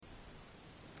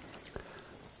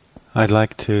I'd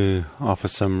like to offer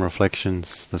some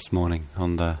reflections this morning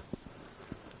on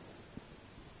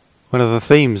one of the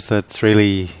themes that's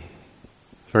really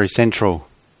very central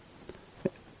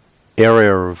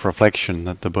area of reflection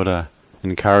that the Buddha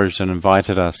encouraged and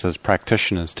invited us as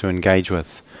practitioners to engage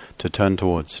with, to turn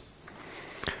towards.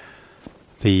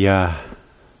 The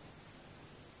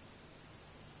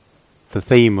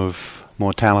theme of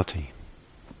mortality,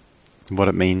 what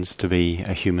it means to be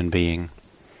a human being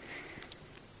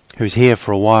who's here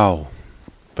for a while,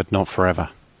 but not forever.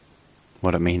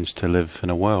 What it means to live in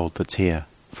a world that's here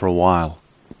for a while,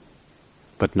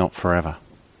 but not forever.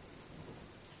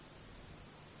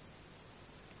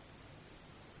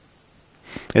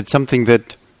 It's something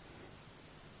that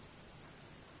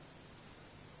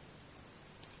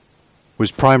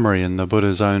was primary in the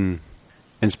Buddha's own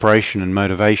inspiration and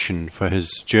motivation for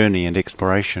his journey and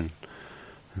exploration.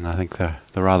 And I think the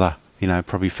rather,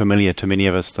 probably familiar to many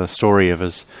of us, the story of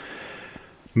his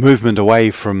movement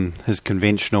away from his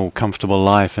conventional, comfortable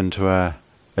life into a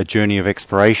journey of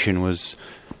exploration was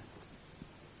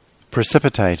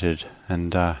precipitated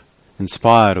and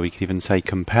inspired, or we could even say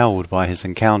compelled, by his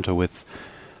encounter with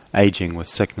aging, with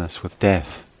sickness, with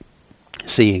death,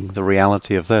 seeing the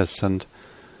reality of this. And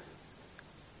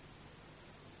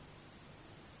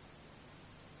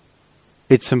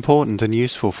it's important and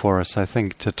useful for us, I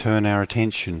think, to turn our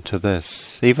attention to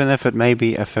this, even if it may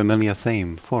be a familiar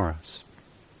theme for us.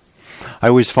 I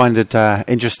always find it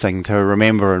interesting to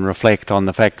remember and reflect on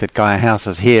the fact that Gaia House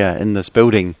is here in this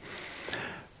building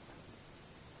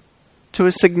to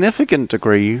a significant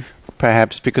degree,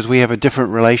 perhaps because we have a different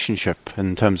relationship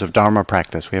in terms of Dharma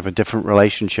practice. We have a different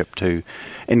relationship to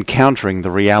encountering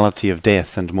the reality of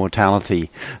death and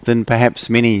mortality than perhaps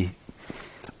many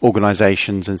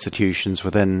organizations, institutions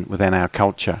within our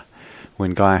culture.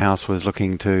 When Gaia House was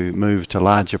looking to move to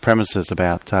larger premises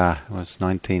about, it was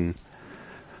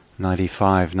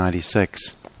 1995,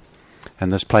 96,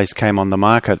 and this place came on the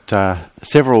market,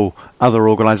 several other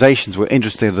organizations were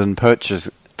interested in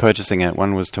purchasing it.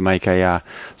 One was to make a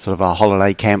sort of a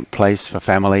holiday camp place for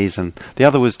families, and the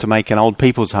other was to make an old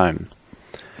people's home.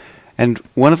 And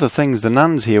one of the things the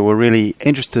nuns here were really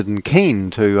interested and keen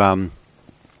to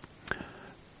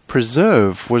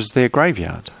preserve was their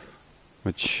graveyard,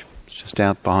 which is just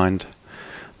out behind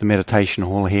the meditation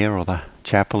hall here, or the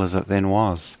chapel as it then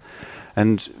was.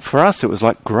 And for us it was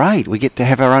like, great, we get to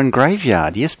have our own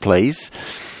graveyard, yes please.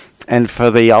 And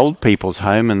for the old people's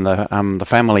home and the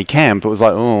family camp, it was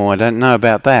like, oh, I don't know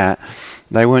about that.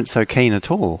 They weren't so keen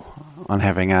at all on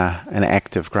having an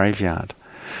active graveyard.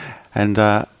 And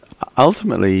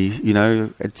ultimately,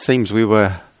 it seems we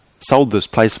were sold this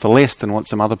place for less than what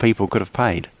some other people could have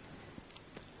paid.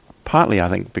 Partly, I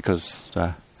think, because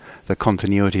the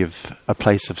continuity of a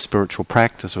place of spiritual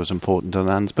practice was important to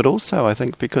nuns, but also, I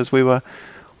think, because we were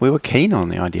keen on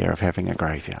the idea of having a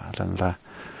graveyard, and the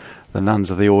nuns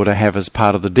of the order have as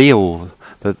part of the deal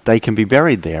that they can be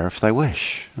buried there if they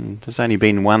wish. And there's only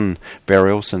been one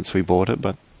burial since we bought it,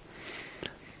 but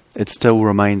it still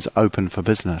remains open for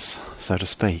business, so to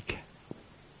speak.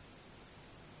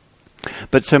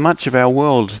 But so much of our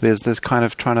world, there's this kind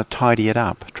of trying to tidy it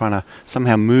up, trying to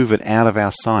somehow move it out of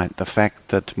our sight, the fact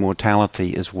that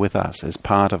mortality is with us, is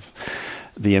part of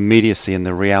the immediacy and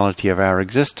the reality of our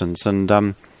existence.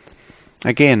 And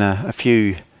again, a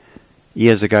few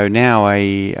years ago now,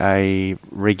 a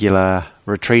regular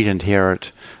retreatant here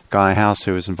at Gaia House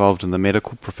who was involved in the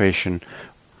medical profession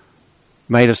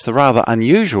made us the rather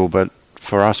unusual, but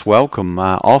for us welcome,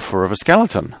 offer of a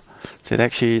skeleton. Said,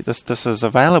 actually, this is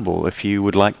available if you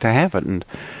would like to have it. And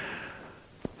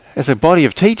as a body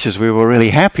of teachers, we were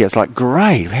really happy. It's like,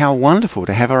 great, how wonderful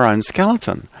to have our own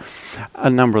skeleton. A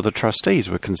number of the trustees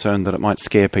were concerned that it might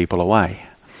scare people away.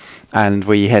 And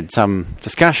we had some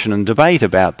discussion and debate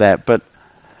about that. But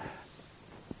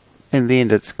in the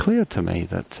end, it's clear to me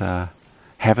that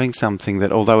having something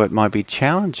that, although it might be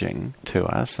challenging to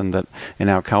us and that in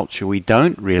our culture we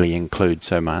don't really include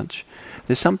so much,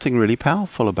 there's something really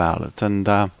powerful about it. And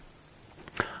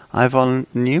I've on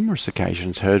numerous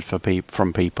occasions heard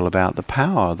from people about the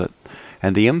power that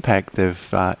and the impact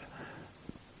they've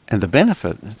and the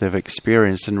benefit they've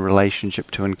experienced in relationship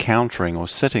to encountering or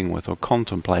sitting with or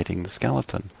contemplating the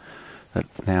skeleton that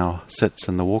now sits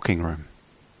in the walking room.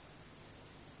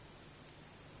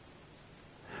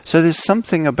 So there's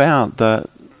something about the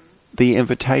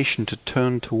invitation to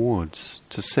turn towards,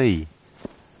 to see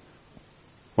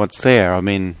what's there. I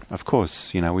mean, of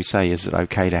course, we say, is it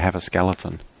okay to have a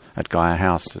skeleton at Gaia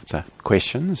House? It's a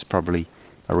question. There's probably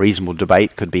a reasonable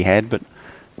debate could be had, but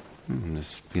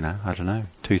there's, I don't know,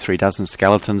 2-3 dozen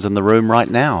skeletons in the room right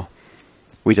now.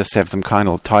 We just have them kind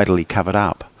of tidily covered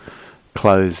up.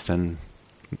 clothed in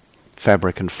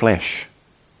fabric and flesh.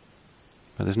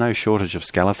 But there's no shortage of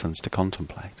skeletons to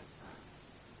contemplate.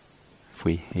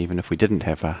 Even if we didn't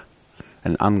have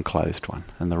an unclothed one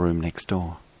in the room next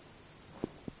door.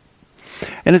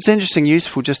 And it's interesting,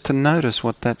 useful just to notice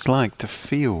what that's like, to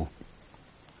feel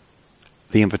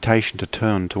the invitation to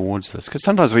turn towards this. Because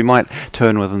sometimes we might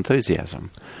turn with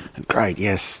enthusiasm. And great,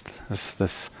 yes,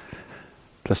 this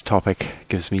topic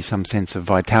gives me some sense of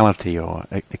vitality or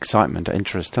excitement,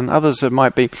 interest. And others it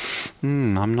might be,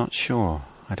 I'm not sure,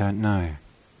 I don't know.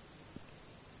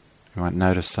 We might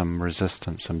notice some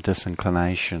resistance, some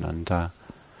disinclination, and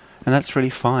that's really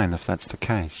fine if that's the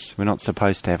case. We're not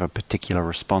supposed to have a particular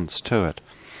response to it.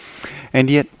 And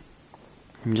yet,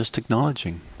 I'm just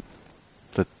acknowledging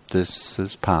that this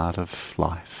is part of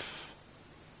life.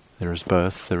 There is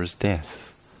birth, there is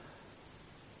death.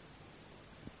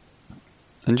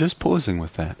 And just pausing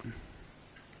with that.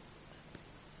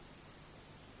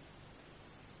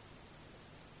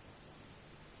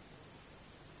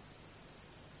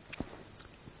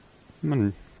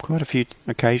 On quite a few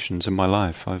occasions in my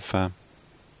life, I've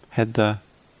had the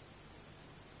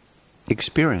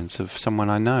experience of someone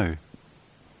I know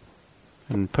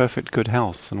in perfect good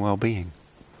health and well-being,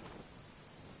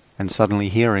 and suddenly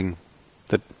hearing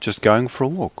that just going for a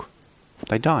walk,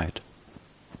 they died.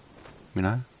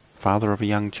 Father of a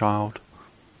young child.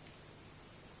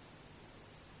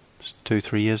 Just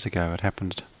 2-3 years ago it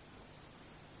happened.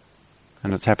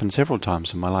 And it's happened several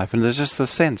times in my life. And there's just the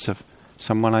sense of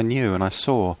someone I knew and I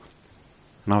saw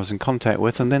and I was in contact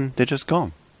with, and then they're just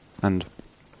gone. And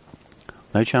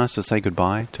no chance to say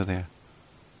goodbye to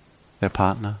their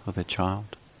partner or their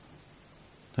child.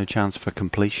 No chance for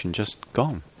completion, just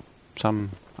gone.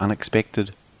 Some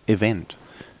unexpected event.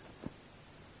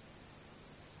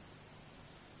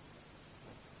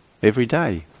 Every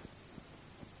day,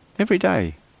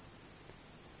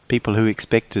 people who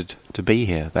expected to be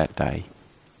here that day,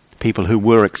 people who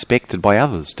were expected by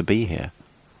others to be here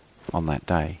on that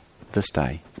day, this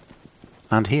day,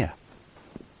 aren't here.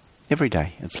 Every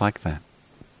day, it's like that.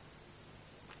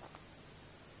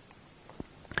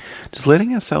 Just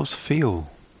letting ourselves feel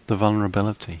the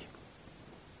vulnerability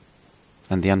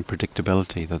and the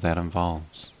unpredictability that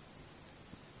involves.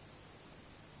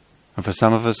 And for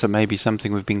some of us, it may be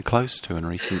something we've been close to in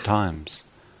recent times.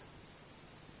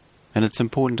 And it's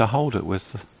important to hold it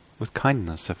with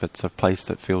kindness if it's a place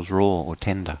that feels raw or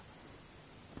tender.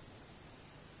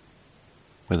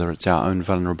 Whether it's our own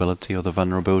vulnerability or the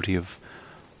vulnerability of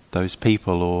those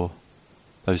people or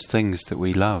those things that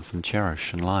we love and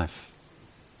cherish in life.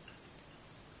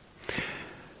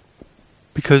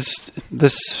 Because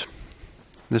this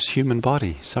human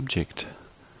body, subject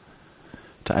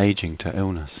to aging, to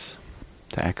illness,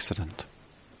 to accident.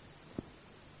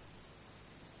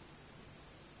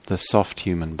 The soft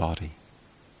human body.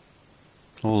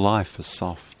 All life is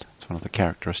soft. It's one of the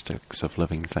characteristics of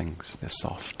living things. They're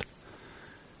soft.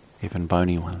 Even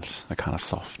bony ones are kind of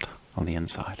soft on the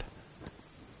inside.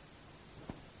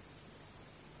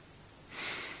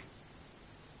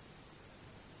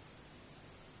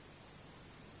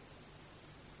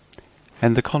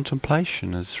 And the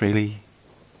contemplation is really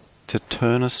to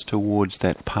turn us towards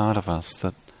that part of us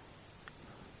that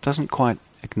doesn't quite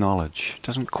acknowledge,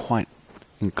 doesn't quite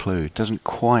include, doesn't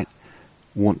quite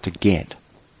want to get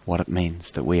what it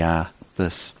means that we are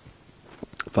this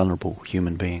vulnerable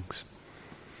human beings.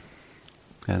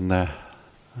 And a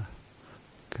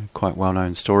quite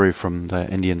well-known story from the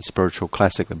Indian spiritual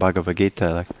classic, the Bhagavad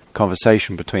Gita, the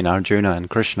conversation between Arjuna and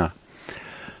Krishna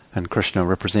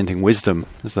representing wisdom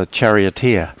as the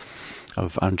charioteer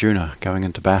of Arjuna going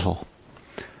into battle.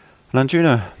 And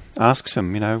Arjuna asks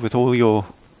him, with all your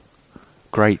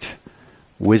great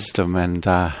wisdom and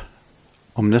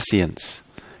omniscience,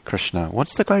 Krishna,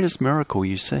 what's the greatest miracle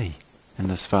you see in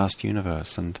this vast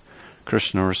universe? And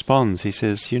Krishna responds, he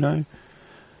says, the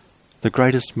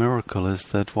greatest miracle is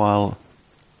that while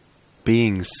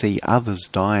beings see others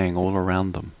dying all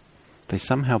around them, they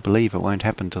somehow believe it won't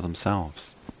happen to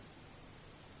themselves.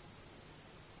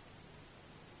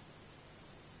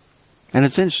 And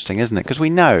it's interesting, isn't it? Because we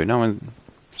know no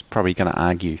one's probably going to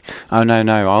argue, oh no,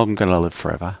 I'm going to live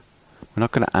forever. We're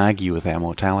not going to argue with our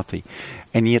mortality.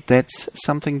 And yet that's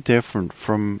something different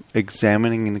from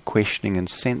examining and questioning and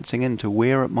sensing into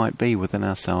where it might be within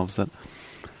ourselves that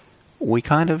we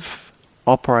kind of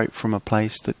operate from a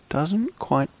place that doesn't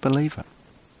quite believe it.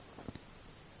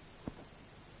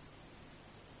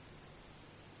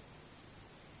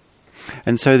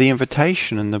 And so the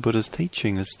invitation in the Buddha's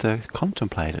teaching is to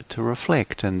contemplate it, to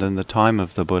reflect, and in the time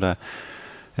of the Buddha,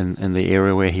 in the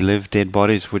area where he lived, dead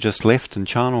bodies were just left in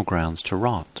charnel grounds to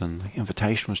rot, and the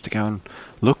invitation was to go and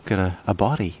look at a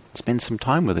body, spend some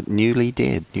time with it, newly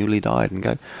dead, newly died, and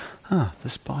go,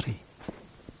 this body,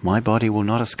 my body will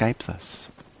not escape this.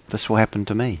 This will happen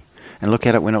to me. And look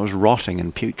at it when it was rotting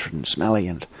and putrid and smelly,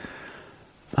 and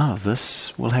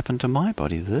this will happen to my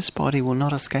body. This body will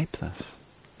not escape this.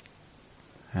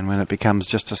 And when it becomes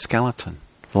just a skeleton,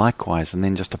 likewise, and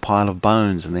then just a pile of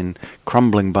bones, and then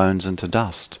crumbling bones into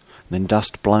dust, and then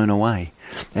dust blown away.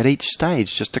 At each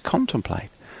stage, just to contemplate,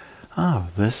 my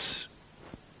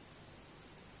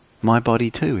body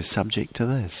too is subject to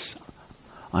this.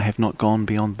 I have not gone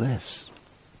beyond this.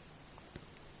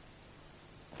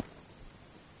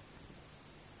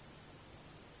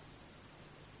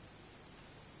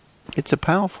 It's a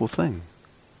powerful thing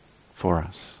for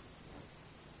us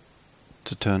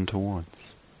to turn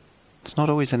towards. It's not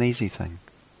always an easy thing.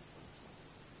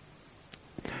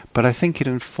 But I think it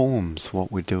informs what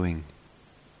we're doing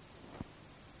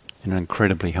in an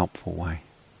incredibly helpful way.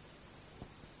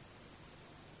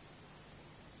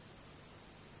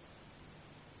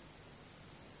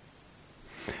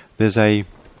 There's a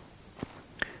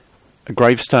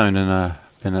gravestone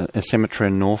in a cemetery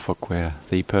in Norfolk where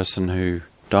the person who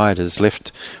died has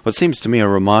left what seems to me a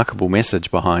remarkable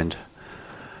message behind.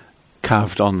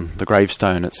 Carved on the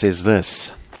gravestone it says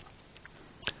this: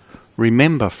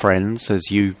 "Remember, friends, as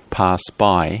you pass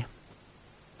by,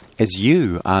 as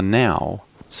you are now,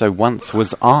 so once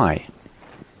was I.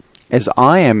 As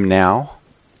I am now,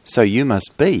 so you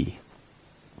must be.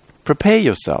 Prepare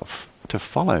yourself to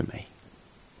follow me."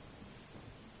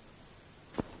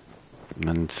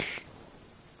 And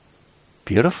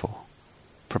beautiful.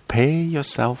 Prepare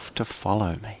yourself to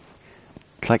follow me.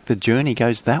 It's like the journey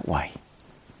goes that way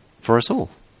for us all.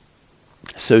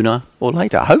 Sooner or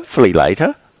later. Hopefully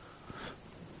later.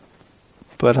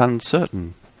 But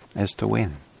uncertain as to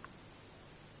when.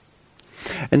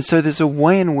 And so there's a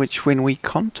way in which when we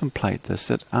contemplate this,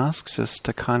 it asks us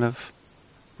to kind of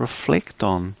reflect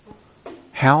on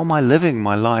how am I living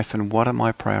my life and what am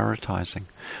I prioritizing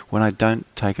when I don't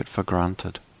take it for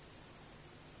granted.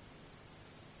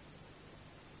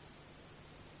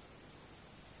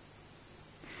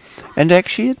 And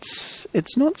actually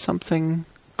it's not something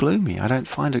gloomy. I don't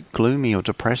find it gloomy or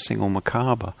depressing or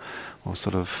macabre or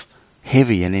sort of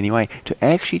heavy in any way. To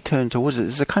actually turn towards it,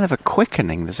 there's a kind of a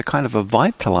quickening, there's a kind of a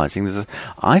vitalizing,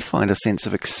 I find a sense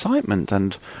of excitement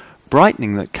and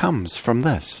brightening that comes from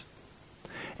this.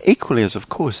 Equally as, of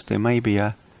course, there may be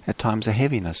at times a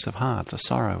heaviness of heart, a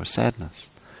sorrow, a sadness,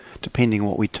 depending on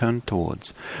what we turn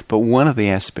towards. But one of the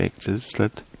aspects is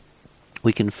that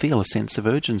we can feel a sense of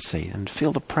urgency and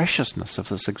feel the preciousness of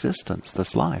this existence,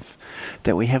 this life,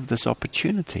 that we have this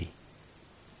opportunity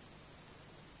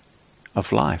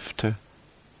of life to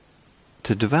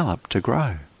develop, to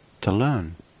grow, to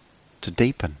learn, to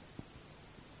deepen,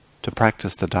 to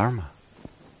practice the Dharma.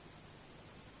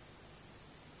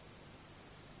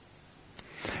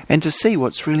 And to see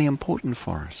what's really important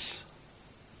for us,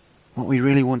 what we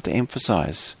really want to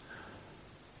emphasize.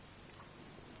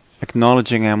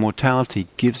 Acknowledging our mortality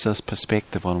gives us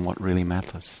perspective on what really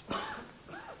matters.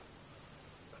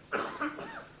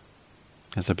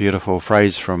 There's a beautiful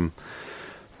phrase from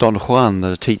Don Juan,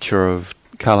 the teacher of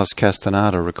Carlos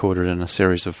Castaneda, recorded in a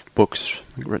series of books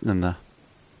written in the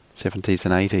 70s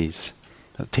and 80s.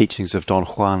 The Teachings of Don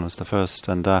Juan was the first,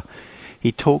 and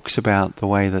he talks about the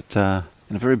way that,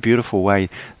 in a very beautiful way,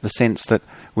 the sense that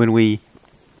when we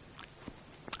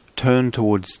turn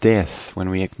towards death, when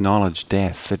we acknowledge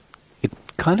death, it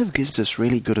kind of gives us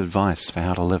really good advice for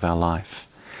how to live our life.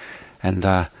 And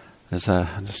there's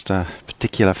just a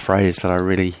particular phrase that I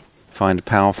really find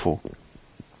powerful.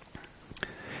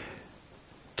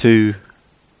 To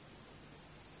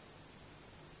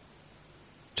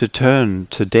turn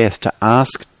to death, to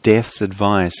ask death's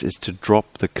advice, is to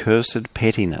drop the cursed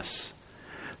pettiness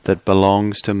that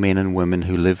belongs to men and women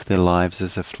who live their lives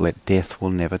as if death will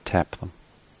never tap them.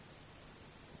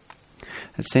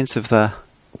 That sense of the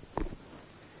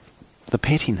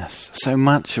pettiness, so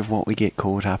much of what we get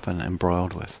caught up and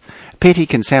embroiled with. Petty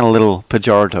can sound a little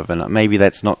pejorative, and maybe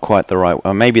that's not quite the right,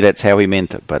 or maybe that's how he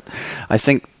meant it, but I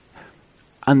think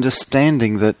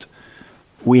understanding that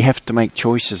we have to make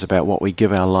choices about what we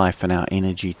give our life and our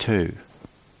energy to.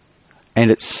 And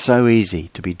it's so easy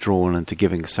to be drawn into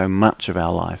giving so much of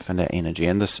our life and our energy,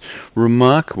 and this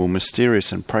remarkable,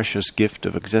 mysterious and precious gift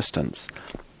of existence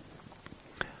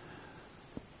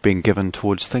being given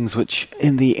towards things which,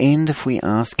 in the end, if we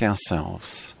ask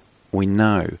ourselves, we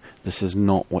know this is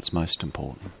not what's most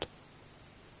important.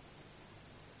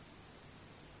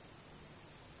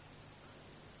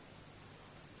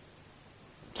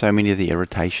 So many of the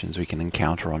irritations we can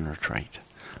encounter on retreat.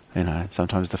 You know,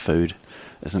 sometimes the food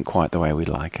isn't quite the way we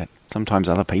like it. Sometimes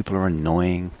other people are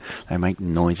annoying. They make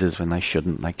noises when they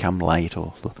shouldn't. They come late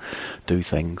or do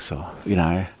things. Or, you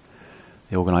know,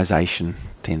 the organisation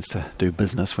tends to do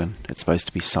business when it's supposed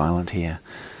to be silent here.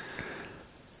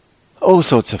 All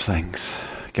sorts of things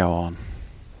go on.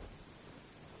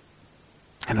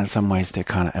 And in some ways they're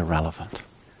kind of irrelevant.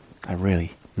 They're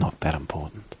really not that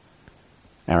important.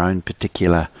 Our own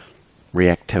particular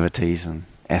reactivities and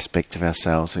aspects of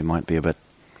ourselves we might be a bit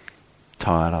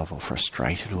tired of or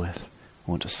frustrated with,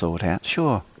 want to sort out.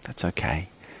 Sure, that's okay.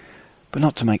 But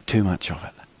not to make too much of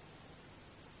it.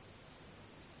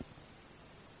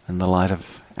 In the light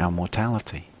of our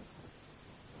mortality,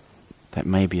 that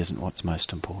maybe isn't what's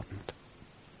most important.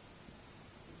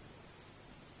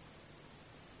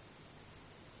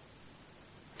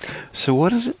 So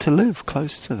what is it to live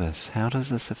close to this? How does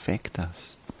this affect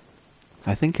us?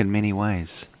 I think in many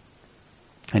ways,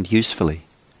 and usefully,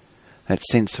 that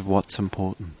sense of what's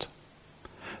important.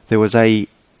 There was a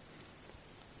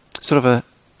sort of a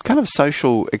kind of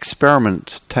social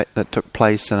experiment that took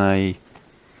place in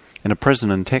a prison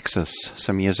in Texas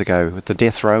some years ago with the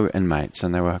death row inmates,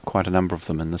 and there were quite a number of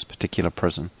them in this particular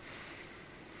prison.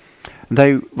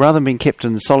 They, rather than being kept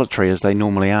in solitary as they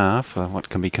normally are for what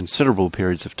can be considerable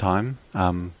periods of time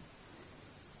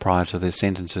prior to their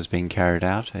sentences being carried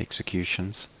out,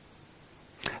 executions,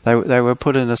 they were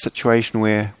put in a situation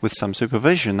where, with some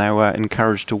supervision, they were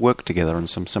encouraged to work together on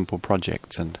some simple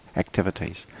projects and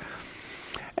activities.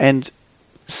 And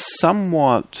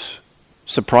somewhat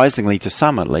surprisingly to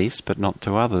some at least, but not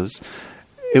to others,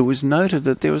 it was noted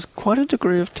that there was quite a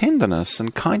degree of tenderness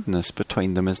and kindness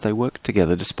between them as they worked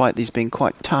together, despite these being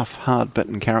quite tough,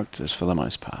 hard-bitten characters for the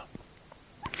most part.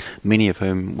 Many of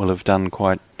whom will have done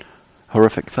quite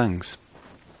horrific things.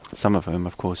 Some of whom,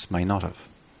 of course, may not have.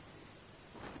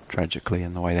 Tragically,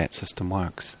 in the way that system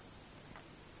works.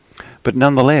 But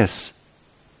nonetheless,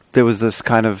 there was this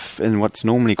kind of, in what's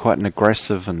normally quite an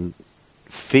aggressive and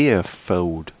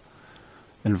fear-filled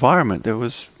environment, there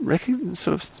was sort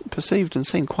of perceived and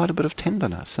seen quite a bit of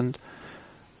tenderness. And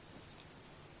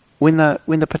when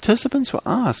the participants were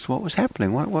asked what was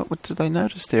happening, what did they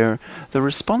notice there, the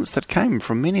response that came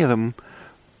from many of them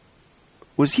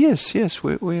was yes,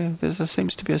 there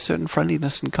seems to be a certain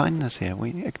friendliness and kindness here.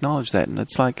 We acknowledge that, and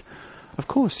it's like, of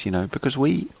course, you know, because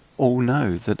we all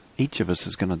know that each of us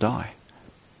is going to die.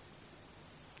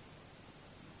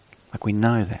 Like, we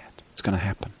know that it's going to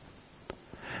happen.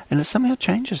 And it somehow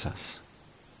changes us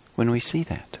when we see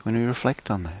that, when we reflect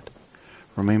on that,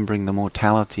 remembering the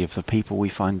mortality of the people we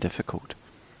find difficult,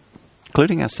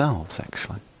 including ourselves,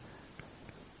 actually.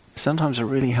 Sometimes a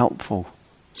really helpful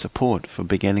support for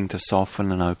beginning to soften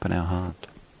and open our heart.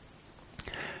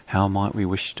 How might we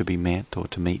wish to be met or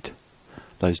to meet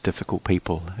those difficult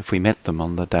people if we met them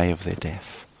on the day of their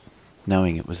death,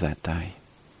 knowing it was that day?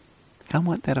 How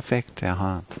might that affect our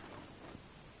heart?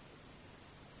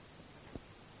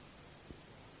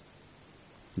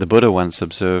 The Buddha once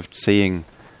observed seeing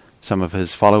some of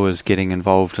his followers getting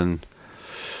involved in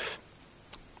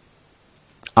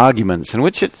arguments in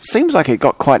which it seems like it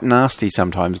got quite nasty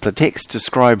sometimes. The texts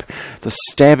describe the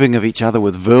stabbing of each other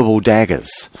with verbal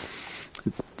daggers.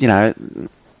 You know,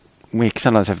 we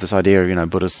sometimes have this idea of, you know,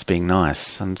 Buddhists being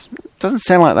nice, and it doesn't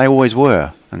sound like they always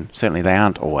were, and certainly they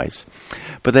aren't always.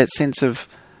 But that sense of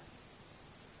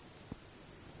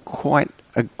quite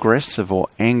aggressive or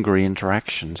angry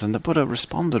interactions, and the Buddha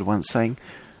responded once saying,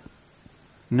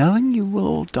 knowing you will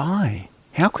all die,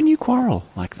 how can you quarrel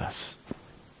like this?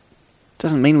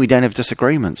 Doesn't mean we don't have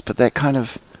disagreements, but that kind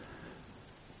of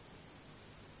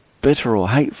bitter or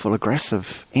hateful,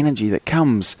 aggressive energy that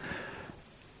comes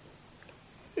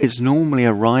is normally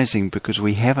arising because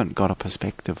we haven't got a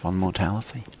perspective on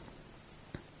mortality.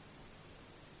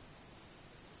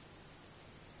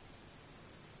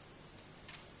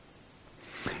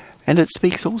 And it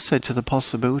speaks also to the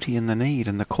possibility and the need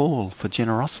and the call for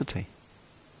generosity,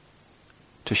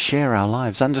 to share our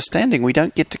lives, understanding we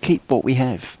don't get to keep what we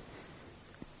have.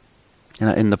 You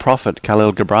know, in the Prophet,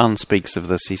 Khalil Gibran speaks of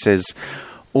this. He says,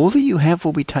 all that you have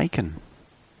will be taken.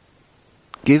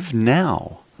 Give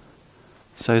now,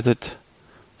 so that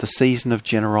the season of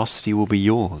generosity will be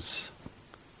yours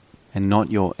and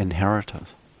not your inheritors.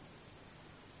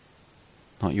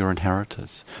 Not your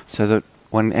inheritors. So that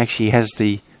one actually has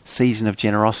the season of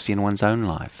generosity in one's own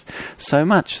life. So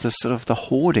much the sort of the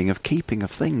hoarding of keeping of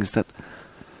things that,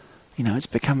 you know, it's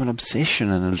become an obsession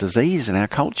and a disease in our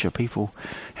culture. People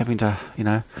having to, you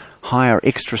know, hire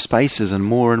extra spaces and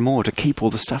more to keep all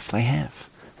the stuff they have.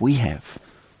 We have.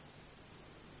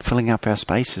 Filling up our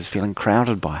spaces, feeling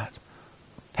crowded by it.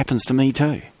 Happens to me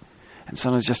too. And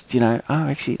sometimes just,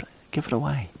 actually, give it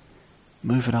away.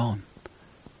 Move it on.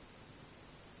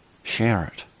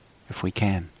 Share it, if we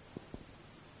can.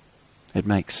 It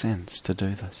makes sense to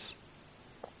do this.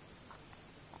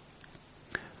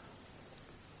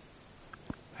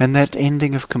 And that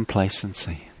ending of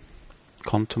complacency,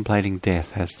 contemplating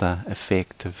death, has the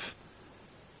effect of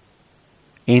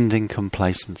ending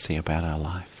complacency about our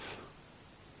life.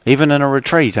 Even in a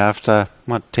retreat after,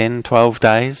 10, 12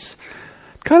 days,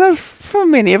 kind of, for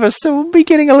many of us, it will be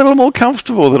getting a little more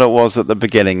comfortable than it was at the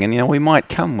beginning. And, we might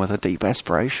come with a deep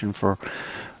aspiration for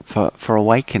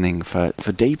awakening, for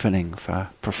deepening, for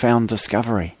profound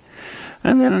discovery.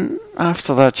 And then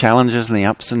after the challenges and the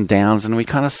ups and downs, and we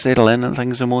kind of settle in and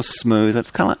things are more smooth,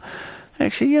 it's kind of,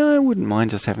 actually, I wouldn't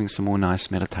mind just having some more nice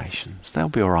meditations. They'll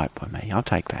be all right by me. I'll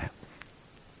take that.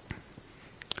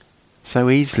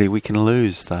 So easily we can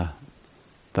lose the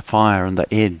fire and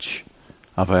the edge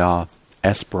of our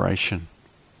aspiration.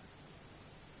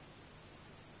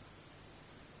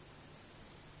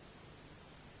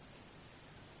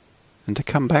 And to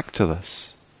come back to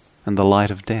this and the light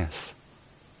of death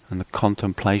and the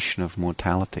contemplation of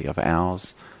mortality, of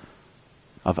ours,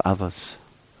 of others,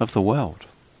 of the world,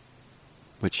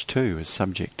 which too is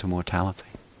subject to mortality.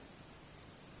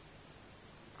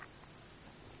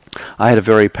 I had a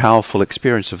very powerful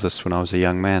experience of this when I was a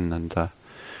young man, and the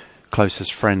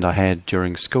closest friend I had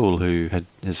during school,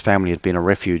 his family had been a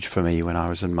refuge for me when I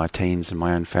was in my teens, and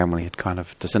my own family had kind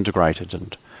of disintegrated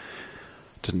and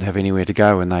didn't have anywhere to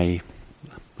go, and they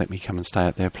let me come and stay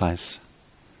at their place.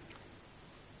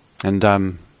 And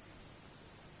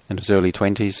in his early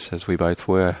 20s, as we both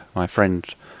were, my friend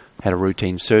had a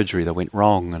routine surgery that went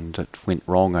wrong, and it went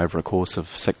wrong over a course of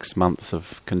 6 months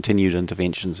of continued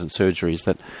interventions and surgeries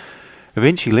that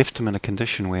eventually left him in a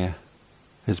condition where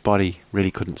his body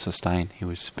really couldn't sustain. He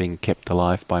was being kept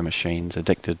alive by machines,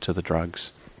 addicted to the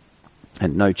drugs,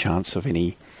 and no chance of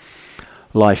any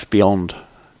life beyond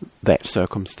that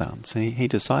circumstance. He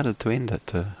decided to end it,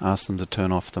 to ask them to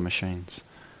turn off the machines.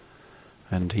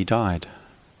 And he died.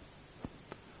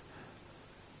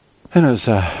 And it was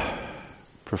a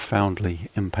profoundly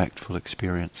impactful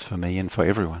experience for me and for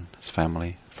everyone, his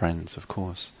family, friends, of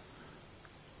course.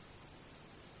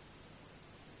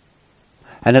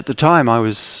 And at the time I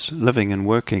was living and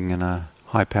working in a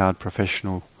high-powered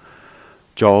professional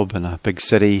job in a big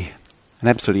city and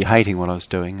absolutely hating what I was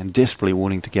doing and desperately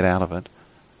wanting to get out of it,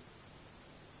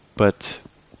 but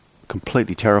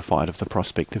completely terrified of the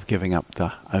prospect of giving up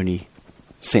the only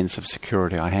sense of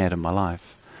security I had in my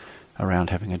life around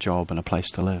having a job and a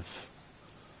place to live.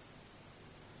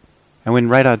 And when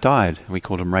Radar died, we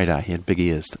called him Radar, he had big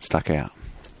ears that stuck out.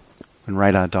 When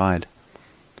Radar died,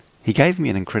 he gave me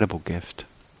an incredible gift,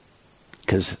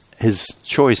 because his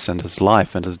choice and his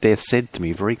life and his death said to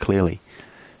me very clearly,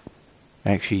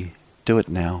 actually, do it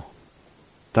now.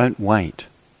 Don't wait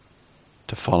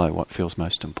to follow what feels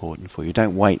most important for you.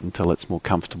 Don't wait until it's more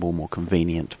comfortable, more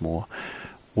convenient, more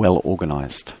well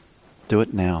organized. Do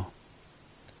it now.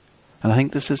 And I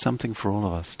think this is something for all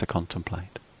of us to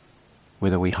contemplate.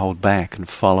 Whether we hold back and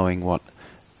following what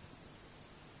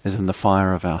is in the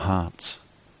fire of our hearts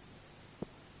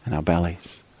and our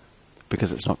bellies,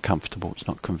 because it's not comfortable, it's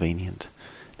not convenient.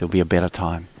 There'll be a better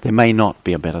time. There may not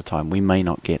be a better time. We may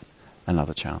not get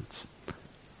another chance.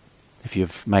 If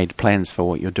you've made plans for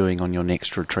what you're doing on your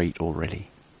next retreat already.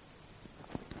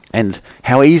 And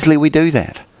how easily we do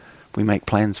that. We make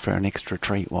plans for our next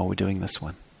retreat while we're doing this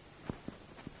one.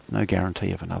 No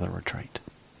guarantee of another retreat.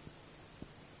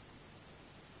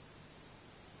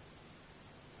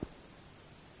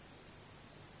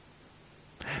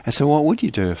 And so what would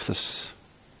you do if this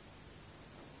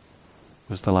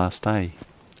was the last day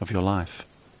of your life?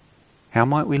 How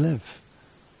might we live?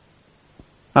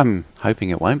 I'm hoping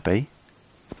it won't be.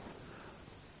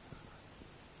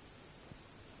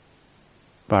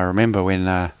 But I remember when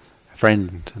a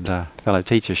friend and a fellow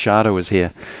teacher, Shada, was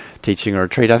here teaching a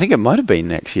retreat. I think it might have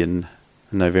been actually in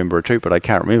a November retreat, but I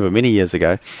can't remember, many years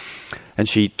ago. And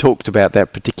she talked about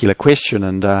that particular question,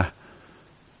 and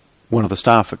one of the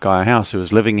staff at Gaia House who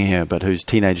was living here but whose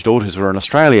teenage daughters were in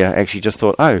Australia actually just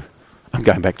thought, oh, I'm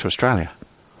going back to Australia.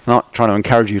 I'm not trying to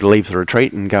encourage you to leave the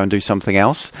retreat and go and do something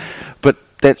else. But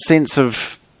that sense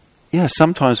of,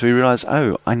 sometimes we realise,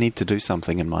 oh, I need to do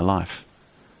something in my life.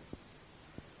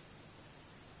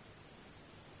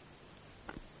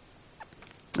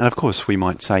 And of course we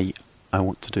might say, I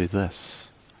want to do this.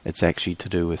 It's actually to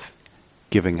do with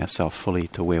giving ourselves fully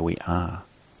to where we are.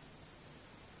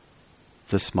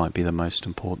 This might be the most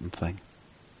important thing.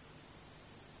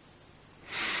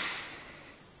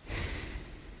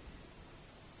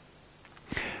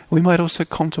 We might also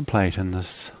contemplate in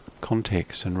this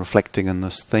context and reflecting in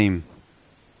this theme.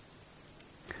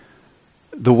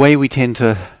 The way we tend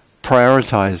to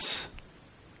prioritize,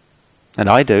 and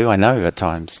I know at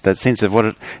times, that sense of what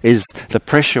it is, the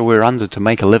pressure we're under to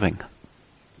make a living.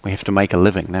 We have to make a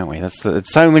living, don't we?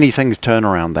 It's so many things turn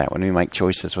around that when we make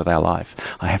choices with our life.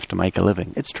 I have to make a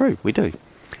living. It's true, we do.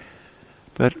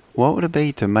 But what would it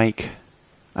be to make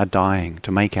a dying,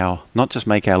 to make our, not just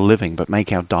make our living, but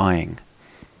make our dying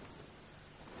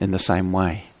in the same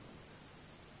way?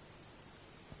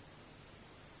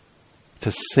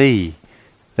 To see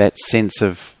that sense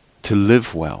of to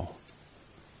live well.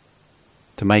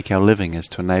 To make our living is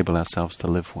to enable ourselves to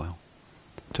live well.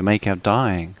 To make our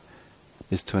dying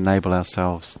is to enable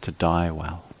ourselves to die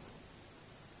well.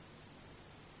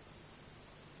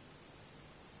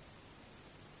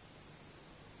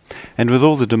 And with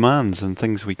all the demands and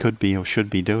things we could be or should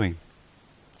be doing,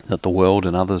 that the world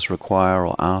and others require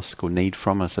or ask or need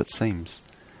from us, it seems,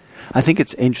 I think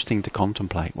it's interesting to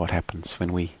contemplate what happens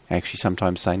when we actually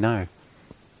sometimes say no.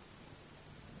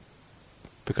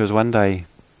 Because one day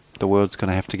the world's going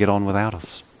to have to get on without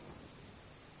us.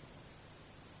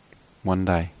 One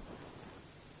day.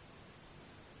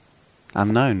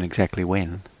 Unknown exactly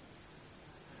when.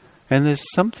 And there's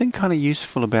something kind of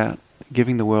useful about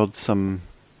giving the world some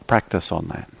practice on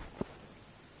that.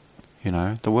 You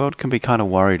know, the world can be kind of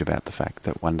worried about the fact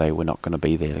that one day we're not going to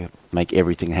be there to make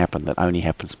everything happen that only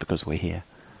happens because we're here.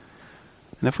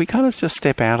 And if we kind of just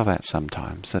step out of that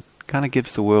sometimes, it kind of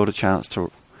gives the world a chance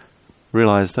to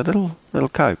realize that it'll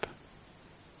cope.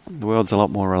 The world's a lot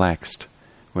more relaxed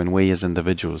when we as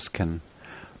individuals can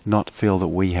not feel that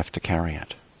we have to carry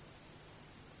it.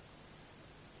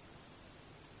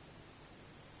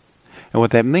 And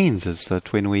what that means is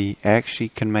that when we actually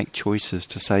can make choices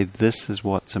to say this is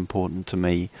what's important to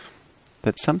me,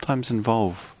 that sometimes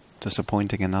involve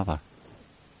disappointing another.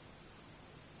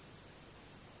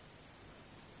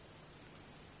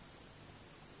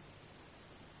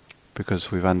 Because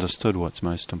we've understood what's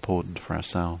most important for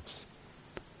ourselves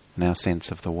and our sense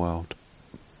of the world.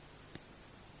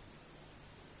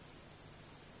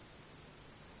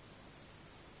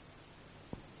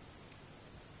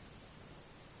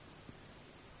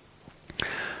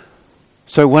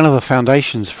 So one of the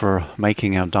foundations for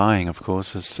making our dying, of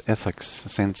course, is ethics, a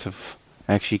sense of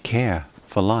actually care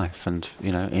for life. And,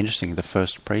 interesting, the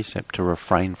first precept, to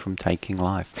refrain from taking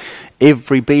life.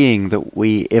 Every being that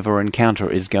we ever encounter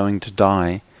is going to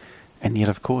die, and yet,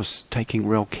 of course, taking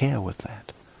real care with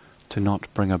that, to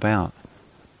not bring about,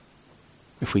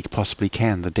 if we possibly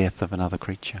can, the death of another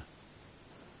creature.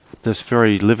 This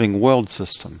very living world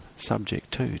system,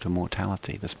 subject to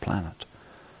mortality, this planet,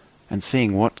 and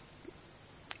seeing what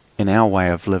in our way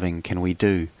of living can we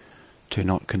do to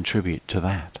not contribute to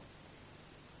that?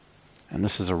 And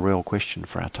this is a real question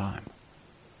for our time,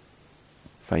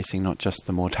 facing not just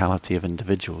the mortality of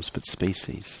individuals, but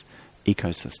species,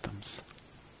 ecosystems,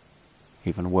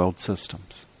 even world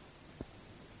systems.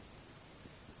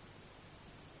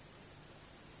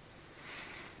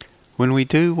 When we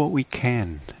do what we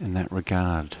can in that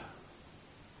regard,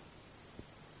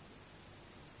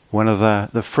 one of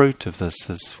the fruit of this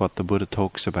is what the Buddha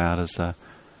talks about as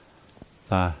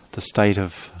the state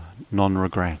of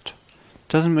non-regret.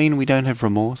 Doesn't mean we don't have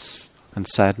remorse and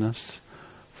sadness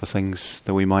for things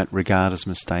that we might regard as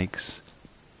mistakes,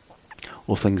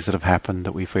 or things that have happened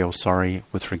that we feel sorry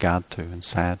with regard to and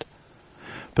sad,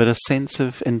 but a sense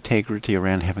of integrity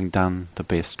around having done the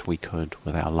best we could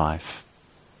with our life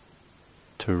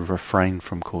to refrain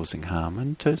from causing harm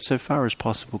and to, so far as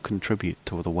possible, contribute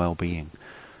to the well-being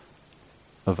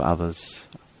of others,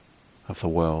 of the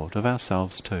world, of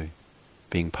ourselves too,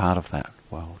 being part of that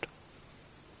world.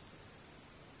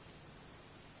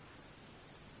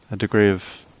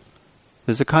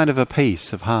 There's a kind of a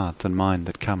peace of heart and mind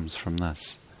that comes from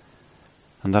this,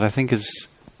 and that I think is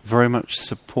very much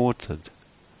supported,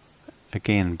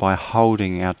 again, by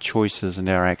holding our choices and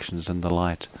our actions in the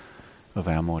light of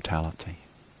our mortality.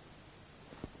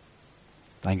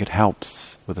 I think it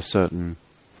helps with a certain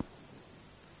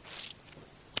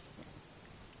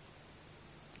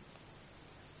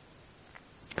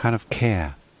kind of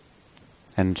care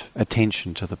and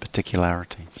attention to the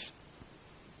particularities.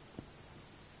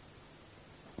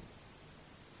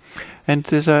 And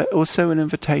there's also an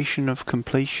invitation of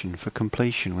completion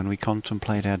when we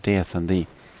contemplate our death and the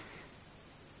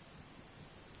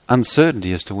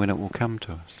uncertainty as to when it will come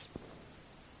to us.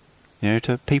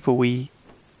 To people we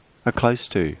are close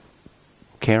to,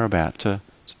 care about, to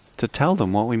tell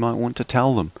them what we might want to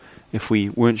tell them if we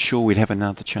weren't sure we'd have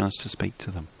another chance to speak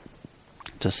to them.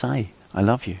 To say, I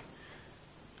love you,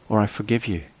 or I forgive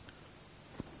you,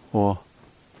 or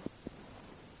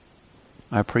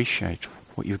I appreciate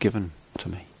what you've given to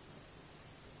me.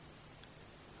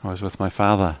 I was with my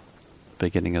father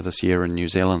beginning of this year in New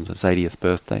Zealand, his 80th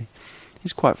birthday.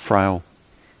 He's quite frail.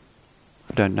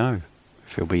 I don't know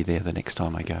if he'll be there the next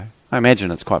time I go. I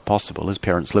imagine it's quite possible. His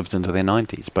parents lived into their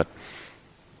 90s, but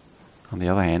on the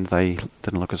other hand, they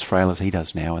didn't look as frail as he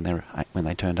does now when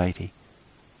they turned 80.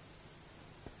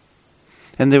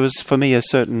 And there was, for me, a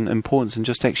certain importance in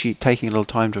just actually taking a little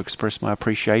time to express my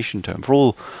appreciation to him for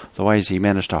all the ways he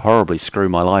managed to horribly screw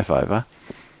my life over.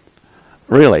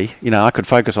 Really, I could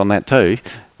focus on that too.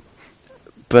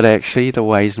 But actually, the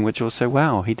ways in which also,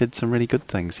 wow, he did some really good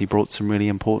things. He brought some really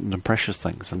important and precious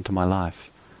things into my life.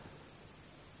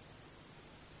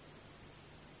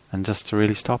 And just to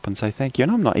really stop and say thank you.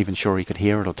 And I'm not even sure he could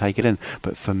hear it or take it in.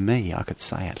 But for me, I could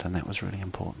say it, and that was really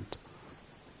important.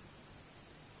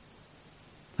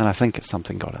 And I think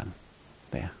something got in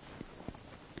there.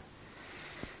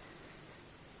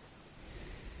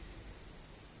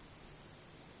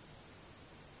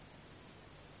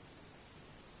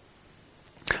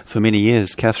 For many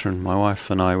years, Catherine, my wife,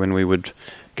 and I, when we would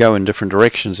go in different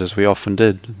directions, as we often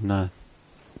did, sort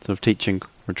of teaching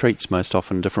retreats most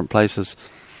often in different places,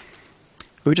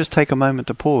 we would just take a moment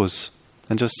to pause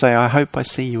and just say, I hope I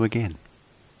see you again.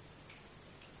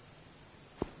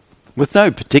 With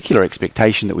no particular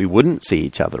expectation that we wouldn't see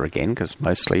each other again, because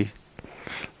mostly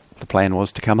the plan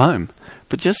was to come home.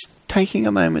 But just taking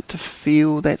a moment to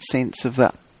feel that sense of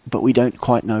that, but we don't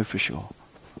quite know for sure.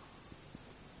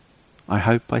 I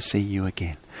hope I see you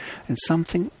again. And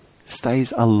something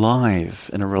stays alive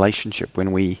in a relationship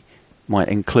when we might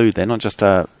include that, not just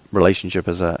a relationship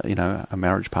as a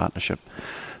marriage partnership,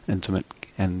 intimate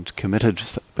and committed,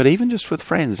 but even just with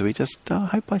friends, we just, I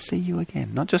hope I see you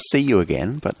again. Not just see you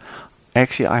again, but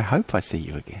actually, I hope I see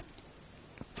you again.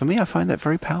 For me, I find that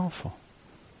very powerful,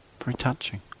 very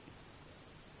touching.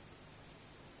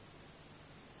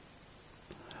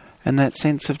 And that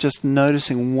sense of just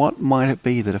noticing what might it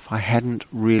be that if I hadn't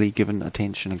really given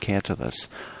attention and care to this,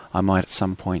 I might at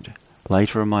some point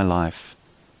later in my life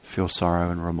feel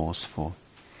sorrow and remorse for.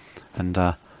 And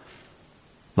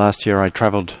last year I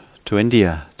travelled to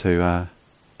India to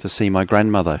see my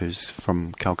grandmother, who's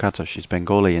from Calcutta. She's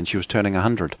Bengali, and she was turning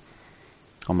 100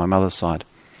 on my mother's side.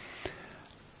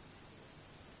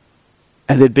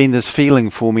 And there'd been this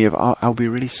feeling for me of, I'll be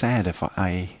really sad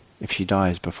if she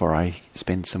dies before I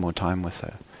spend some more time with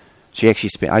her. She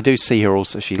actually I do see her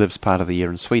also. She lives part of the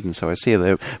year in Sweden, so I see her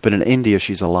there. But in India,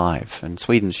 she's alive. In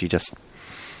Sweden, she just...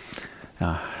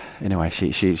 anyway,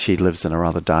 she lives in a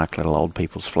rather dark little old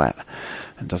people's flat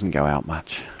and doesn't go out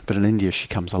much. But in India, she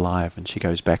comes alive and she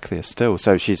goes back there still.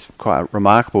 So she's quite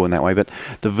remarkable in that way. But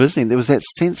the visiting, there was that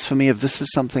sense for me of this is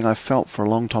something I felt for a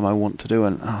long time I want to do.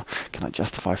 And can I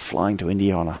justify flying to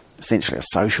India on essentially a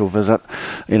social visit?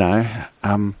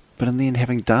 But in the end,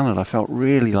 having done it, I felt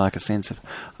really like a sense of,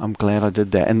 I'm glad I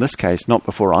did that. In this case, not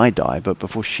before I die, but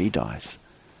before she dies.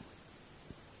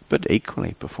 But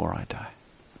equally before I die.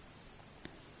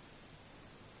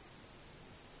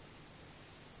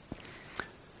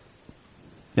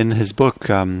 In his book,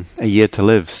 A Year to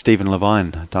Live, Stephen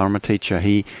Levine, a Dharma teacher,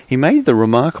 he made the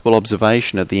remarkable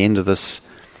observation at the end of this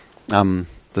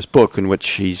book, in which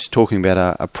he's talking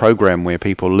about a program where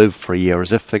people live for a year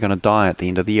as if they're going to die at the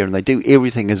end of the year, and they do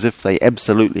everything as if they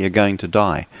absolutely are going to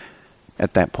die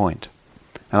at that point.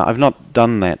 I've not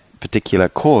done that particular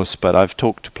course, but I've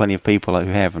talked to plenty of people who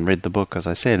have and read the book, as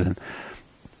I said, and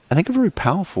I think a very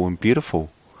powerful and beautiful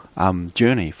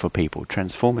journey for people,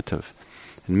 transformative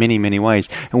in many, many ways.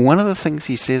 And one of the things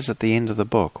he says at the end of the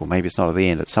book, or maybe it's not at the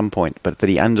end, at some point, but that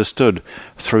he understood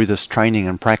through this training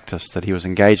and practice that he was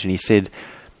engaged in, he said,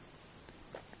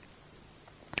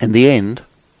 in the end,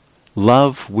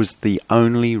 love was the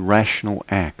only rational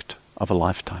act of a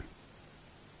lifetime.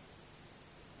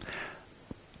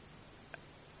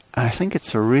 I think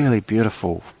it's a really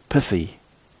beautiful, pithy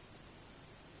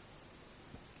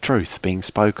truth being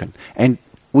spoken. And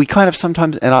we kind of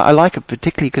sometimes, and I like it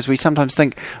particularly because we sometimes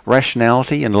think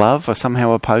rationality and love are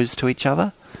somehow opposed to each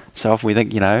other. So often we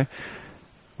think,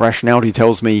 rationality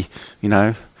tells me,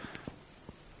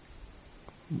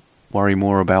 worry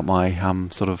more about my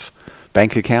sort of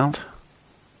bank account.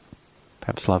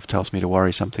 Perhaps love tells me to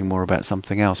worry something more about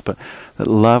something else. But that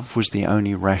love was the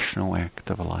only rational act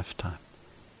of a lifetime.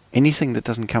 Anything that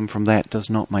doesn't come from that does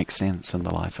not make sense in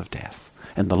the life of death,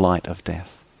 in the light of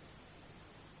death.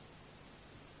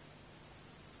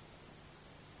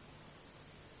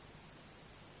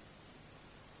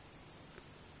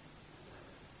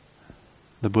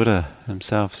 The Buddha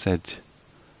himself said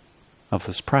of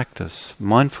this practice,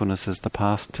 mindfulness is the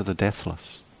path to the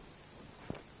deathless.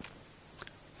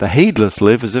 The heedless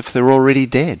live as if they're already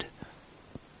dead.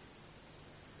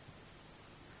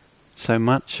 So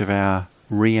much of our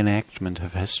reenactment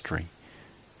of history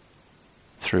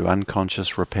through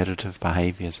unconscious repetitive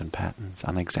behaviours and patterns,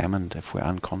 unexamined if we're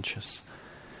unconscious,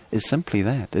 is simply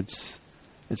that. It's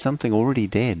something already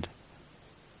dead,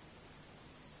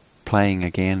 playing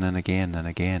again and again and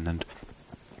again.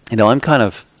 And I'm kind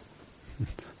of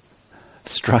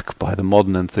struck by the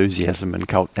modern enthusiasm in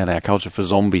our culture for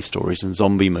zombie stories and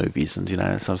zombie movies. And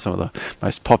some of the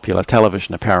most popular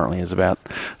television apparently is about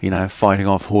fighting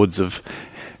off hordes of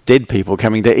dead people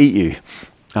coming to eat you.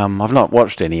 I've not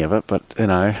watched any of it, but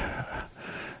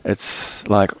it's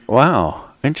like, wow,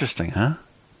 interesting, huh?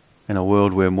 In a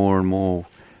world where more and more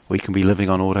we can be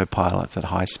living on autopilot at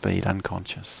high speed,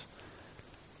 unconscious.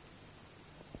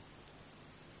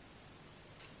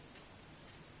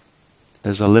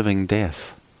 There's a living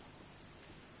death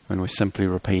when we're simply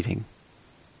repeating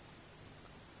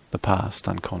the past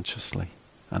unconsciously,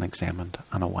 unexamined,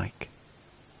 unawake.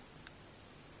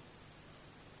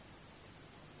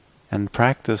 And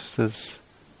practice is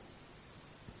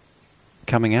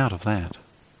coming out of that,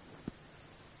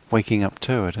 waking up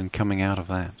to it and coming out of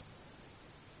that.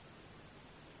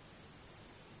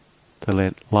 To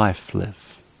let life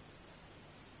live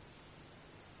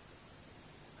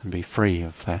and be free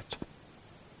of that.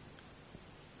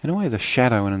 In a way, the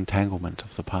shadow and entanglement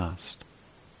of the past.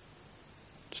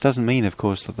 Which doesn't mean, of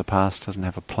course, that the past doesn't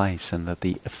have a place and that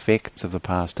the effects of the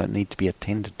past don't need to be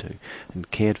attended to and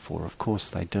cared for. Of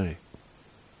course they do.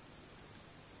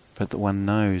 But that one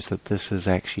knows that this is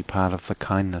actually part of the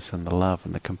kindness and the love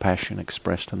and the compassion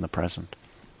expressed in the present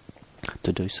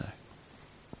to do so.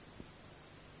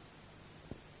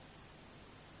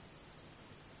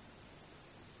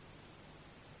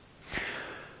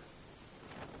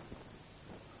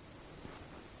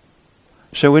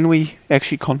 So when we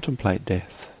actually contemplate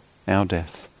death, our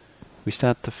death, we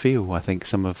start to feel, I think,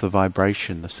 some of the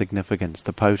vibration, the significance,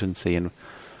 the potency, and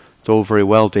it's all very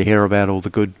well to hear about all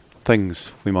the good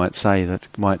things, we might say, that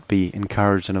might be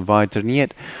encouraged and invited, and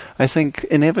yet I think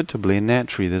inevitably and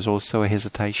naturally there's also a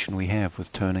hesitation we have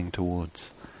with turning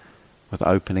towards, with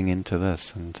opening into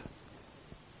this. And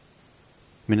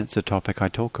it's a topic I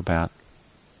talk about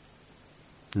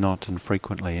not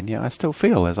infrequently, and yet I still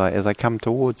feel as I come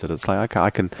towards it, it's like I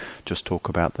can just talk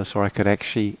about this, or I could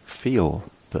actually feel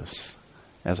this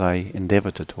as I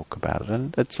endeavour to talk about it.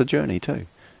 And it's a journey too.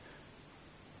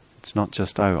 It's not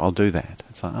just, I'll do that.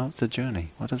 It's like, it's a journey.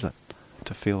 What is it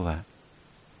to feel that?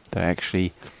 To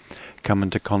actually come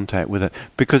into contact with it.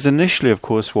 Because initially, of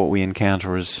course, what we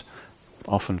encounter is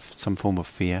often some form of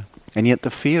fear, and yet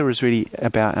the fear is really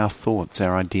about our thoughts,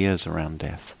 our ideas around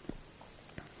death.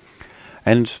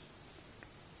 And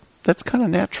that's kind of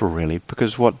natural, really,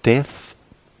 because what death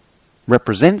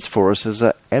represents for us is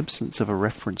an absence of a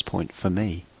reference point for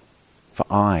me,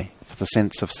 for the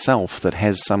sense of self that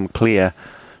has some clear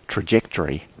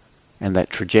trajectory, and that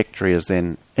trajectory is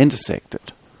then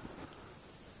intersected,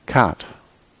 cut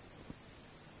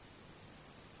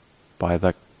by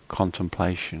the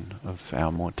contemplation of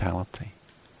our mortality,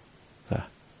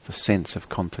 the sense of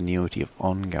continuity, of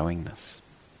ongoingness.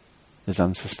 Is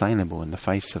unsustainable in the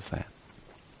face of that.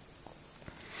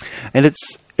 And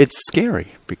it's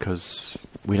scary because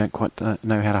we don't quite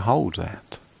know how to hold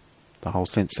that. The whole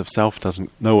sense of self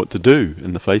doesn't know what to do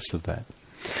in the face of that.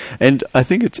 And I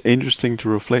think it's interesting to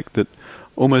reflect that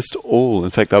almost all,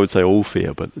 in fact I would say all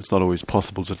fear, but it's not always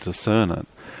possible to discern it,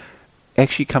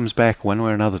 actually comes back one way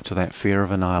or another to that fear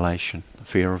of annihilation, the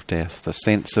fear of death, the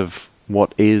sense of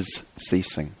what is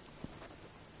ceasing.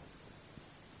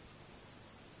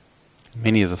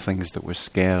 Many of the things that we're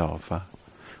scared of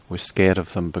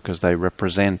them because they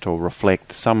represent or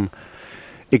reflect some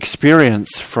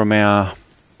experience from our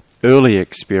early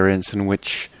experience in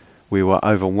which we were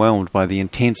overwhelmed by the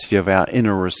intensity of our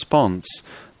inner response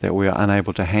that we are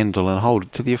unable to handle and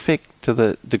hold, to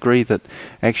the degree that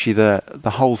actually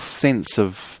the whole sense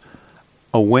of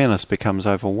awareness becomes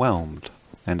overwhelmed.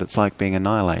 And it's like being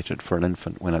annihilated for an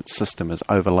infant when its system is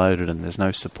overloaded and there's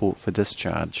no support for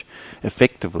discharge.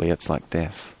 Effectively, it's like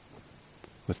death,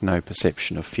 with no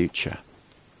perception of future,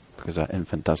 because our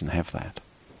infant doesn't have that.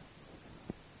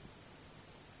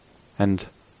 And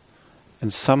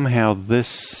somehow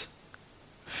this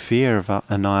fear of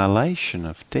annihilation,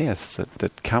 of death,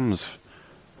 that comes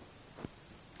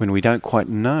when we don't quite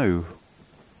know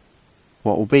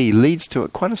what will be, leads to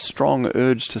quite a strong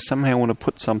urge to somehow want to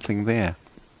put something there.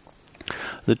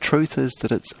 The truth is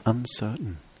that it's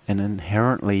uncertain and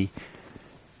inherently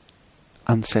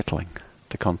unsettling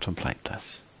to contemplate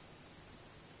this.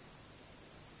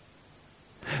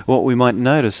 What we might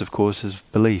notice, of course, is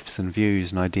beliefs and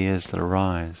views and ideas that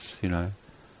arise,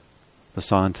 The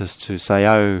scientists who say,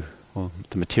 or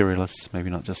the materialists, maybe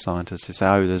not just scientists, who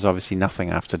say, there's obviously nothing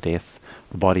after death.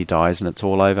 The body dies and it's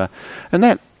all over. And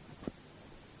that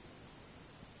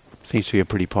seems to be a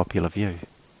pretty popular view.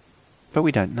 But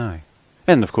we don't know.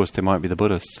 And of course there might be the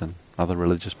Buddhists and other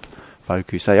religious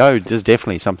folk who say, there's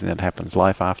definitely something that happens.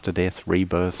 Life after death,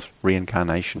 rebirth,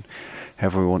 reincarnation,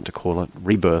 however we want to call it.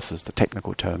 Rebirth is the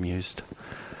technical term used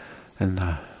in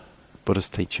the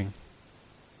Buddhist teaching.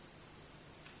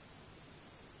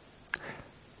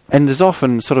 And there's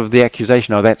often sort of the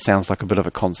accusation, that sounds like a bit of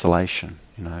a consolation,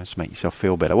 to make yourself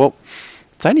feel better. Well,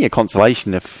 it's only a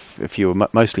consolation if you're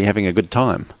mostly having a good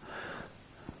time.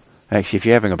 Actually, if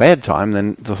you're having a bad time,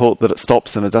 then the thought that it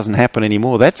stops and it doesn't happen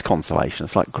anymore, that's consolation.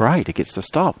 It's like, great, it gets to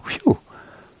stop. Whew.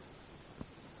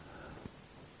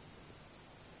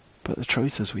 But the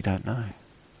truth is we don't know.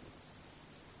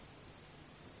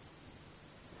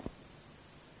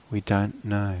 We don't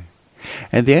know.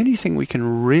 And the only thing we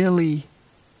can really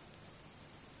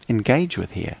engage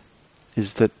with here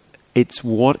is that it's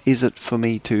what is it for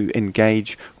me to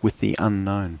engage with the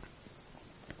unknown.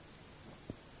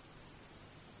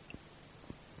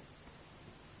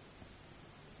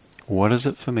 What is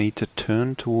it for me to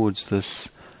turn towards this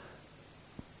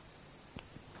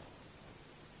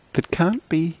that can't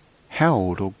be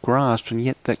held or grasped and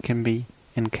yet that can be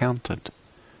encountered,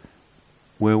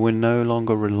 where we're no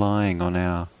longer relying on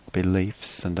our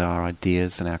beliefs and our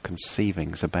ideas and our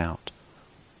conceivings about.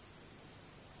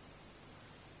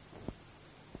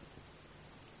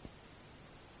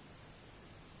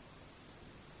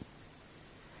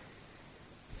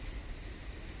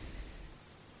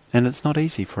 And it's not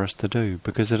easy for us to do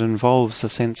because it involves a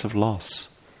sense of loss.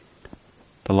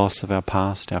 The loss of our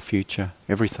past, our future,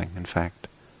 everything, in fact.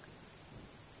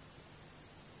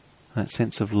 That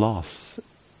sense of loss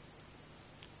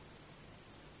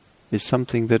is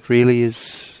something that really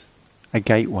is a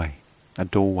gateway, a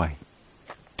doorway,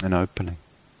 an opening.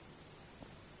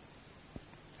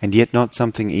 And yet not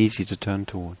something easy to turn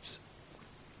towards.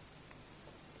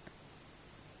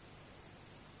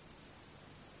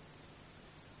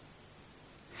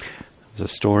 There's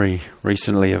a story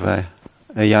recently of a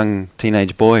young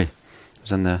teenage boy. It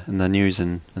was in the news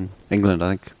in England,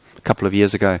 I think, a couple of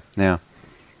years ago now,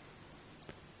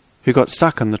 who got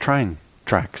stuck on the train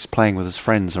tracks, playing with his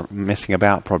friends, or messing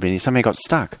about probably, and he suddenly got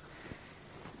stuck.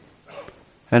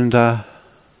 And they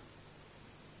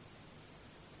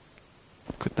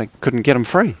couldn't get him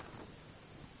free.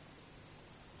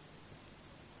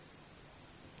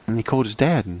 And he called his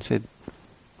dad and said,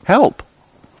 "Help!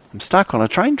 I'm stuck on a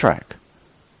train track."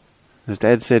 His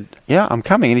dad said, "Yeah, I'm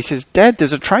coming." And he says, "Dad,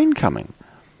 there's a train coming."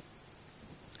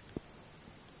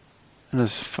 And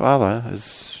his father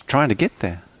is trying to get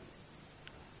there.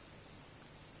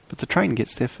 But the train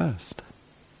gets there first.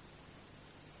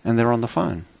 And they're on the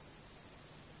phone.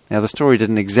 Now the story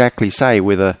didn't exactly say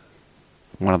whether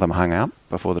one of them hung up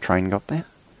before the train got there.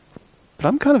 But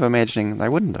I'm kind of imagining they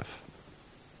wouldn't have.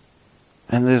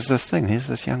 And there's this thing, here's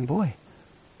this young boy.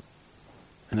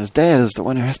 And his dad is the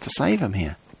one who has to save him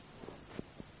here.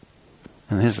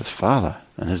 And here's his father.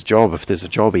 And his job, if there's a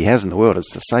job he has in the world, is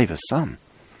to save his son.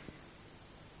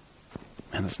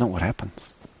 And it's not what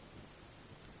happens.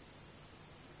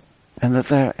 And that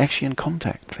they're actually in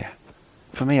contact there.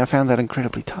 For me, I found that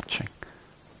incredibly touching.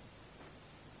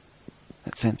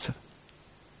 That sense of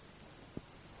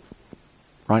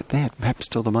right there, perhaps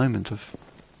till the moment of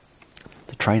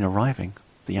the train arriving,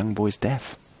 the young boy's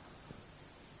death,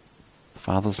 the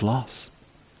father's loss.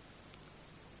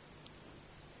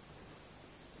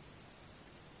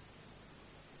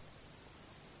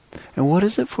 And what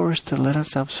is it for us to let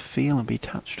ourselves feel and be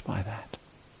touched by that?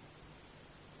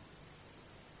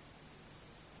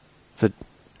 That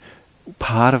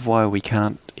part of why we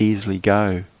can't easily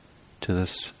go to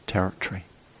this territory,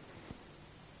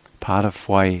 part of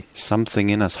why something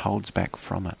in us holds back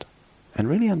from it, and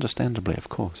really understandably, of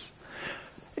course,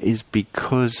 is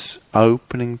because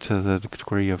opening to the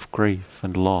degree of grief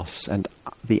and loss and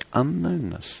the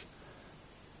unknownness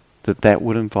that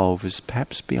would involve is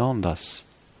perhaps beyond us.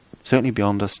 Certainly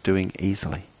beyond us doing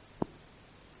easily.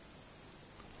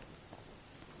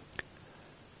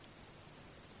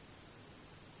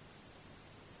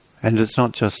 And it's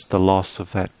not just the loss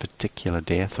of that particular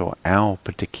death or our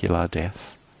particular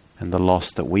death and the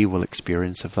loss that we will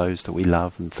experience of those that we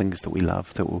love and things that we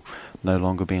love that we'll no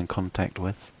longer be in contact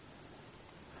with.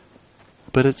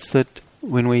 But it's that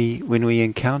when we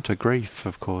encounter grief,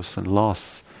 of course, and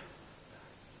loss,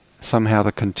 somehow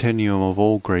the continuum of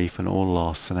all grief and all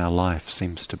loss in our life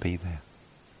seems to be there.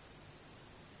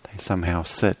 They somehow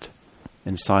sit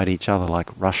inside each other like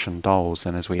Russian dolls,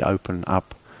 and as we open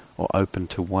up or open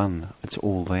to one, it's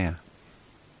all there.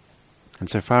 And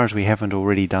so far as we haven't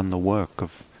already done the work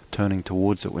of turning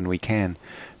towards it when we can,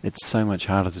 it's so much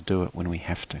harder to do it when we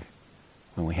have to,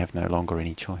 when we have no longer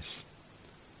any choice.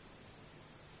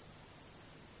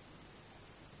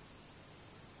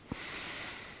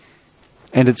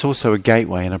 And it's also a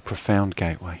gateway, and a profound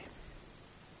gateway.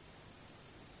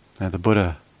 Now, the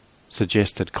Buddha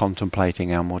suggested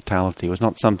contemplating our mortality was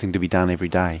not something to be done every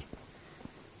day,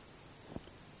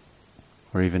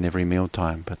 or even every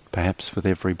mealtime, but perhaps with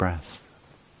every breath.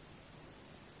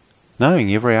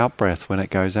 Knowing every out-breath when it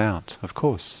goes out, of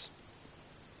course.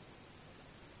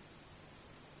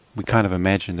 We kind of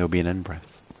imagine there'll be an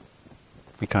in-breath.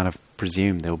 We kind of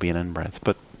presume there'll be an in-breath,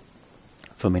 but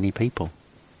for many people,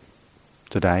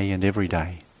 today and every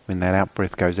day, when that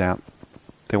out-breath goes out,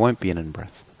 there won't be an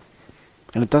in-breath.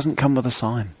 And it doesn't come with a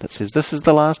sign that says, this is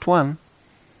the last one.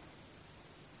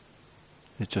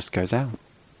 It just goes out.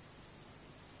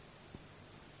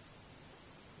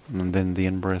 And then the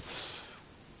in-breath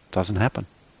doesn't happen.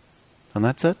 And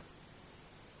that's it.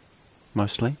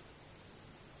 Mostly.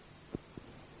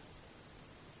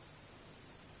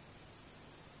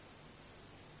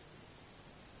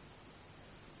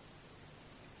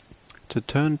 To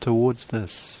turn towards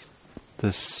this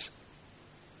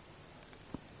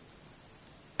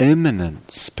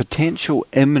imminence, potential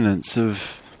imminence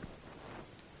of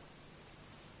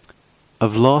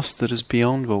loss that is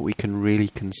beyond what we can really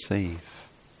conceive.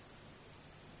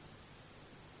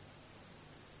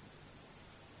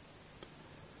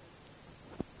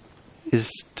 Is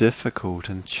difficult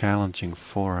and challenging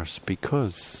for us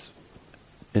because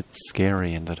it's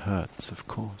scary and it hurts, of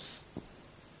course.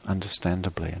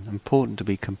 Understandably, and important to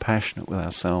be compassionate with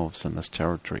ourselves in this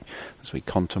territory as we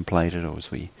contemplate it, or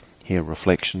as we hear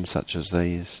reflections such as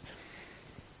these,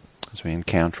 as we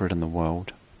encounter it in the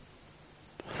world.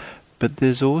 But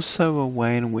there's also a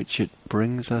way in which it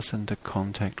brings us into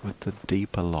contact with the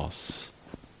deeper loss,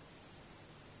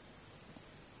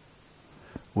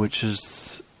 which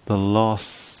is the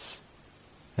loss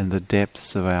in the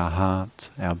depths of our heart,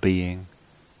 our being,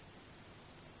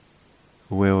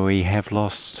 where we have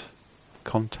lost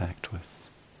contact with,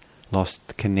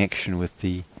 lost connection with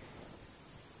the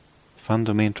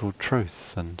fundamental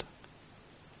truth and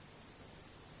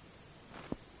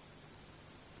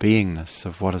beingness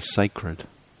of what is sacred,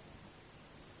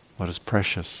 what is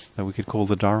precious, that we could call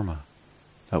the Dharma,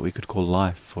 that we could call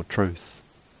life or truth.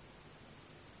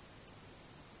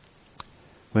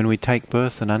 When we take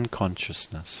birth in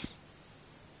unconsciousness,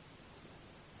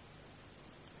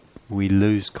 we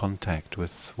lose contact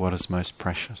with what is most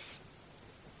precious.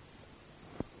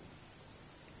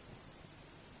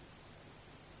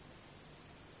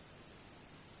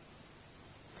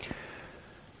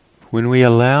 When we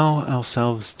allow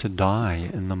ourselves to die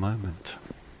in the moment,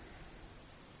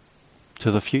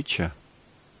 to the future,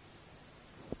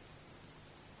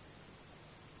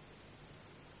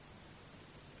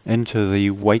 into the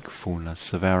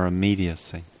wakefulness of our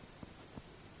immediacy,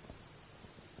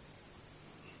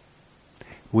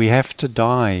 we have to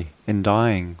die. In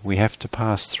dying, we have to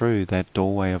pass through that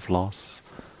doorway of loss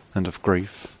and of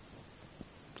grief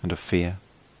and of fear.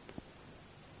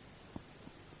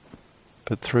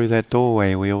 But through that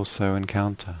doorway we also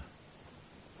encounter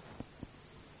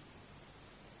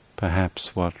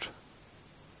perhaps what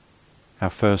our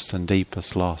first and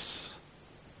deepest loss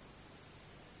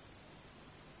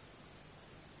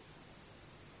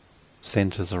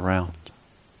centers around.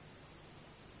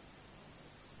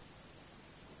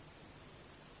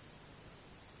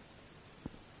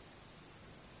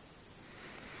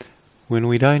 When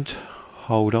we don't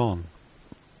hold on,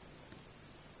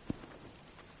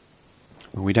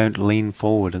 when we don't lean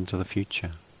forward into the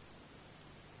future,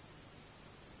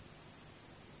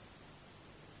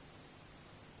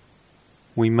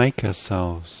 we make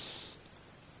ourselves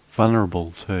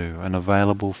vulnerable to and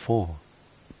available for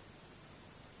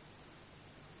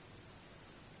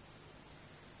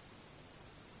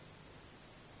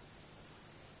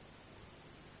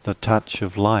the touch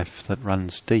of life that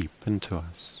runs deep into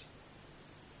us.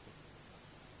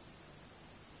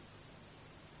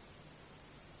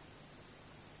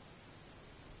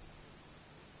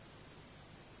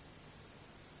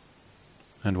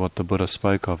 And what the Buddha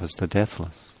spoke of as the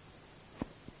deathless.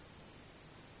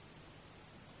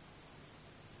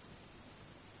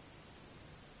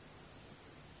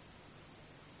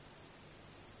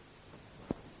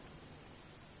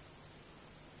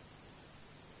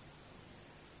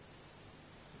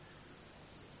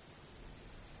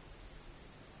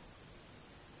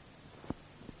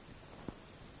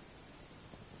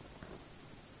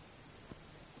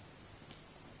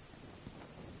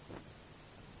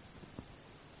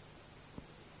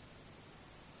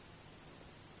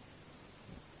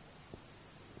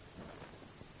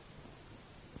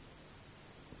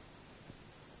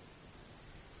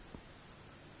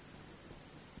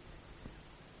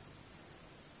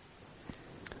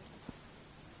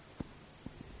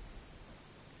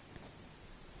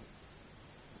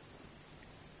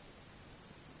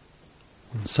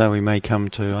 So we may come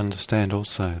to understand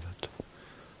also that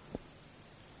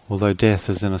although death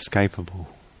is inescapable,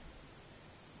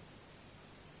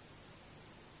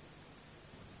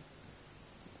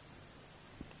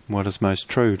 what is most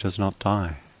true does not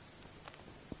die.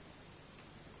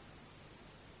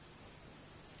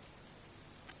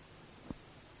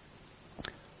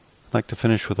 I'd like to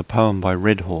finish with a poem by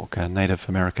Red Hawk, a Native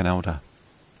American elder.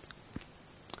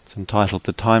 It's entitled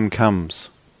 "The Time Comes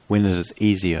When It Is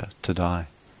Easier to Die."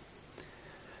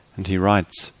 And he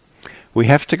writes, "We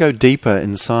have to go deeper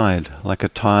inside like a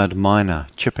tired miner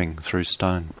chipping through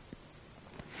stone.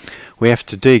 We have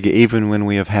to dig even when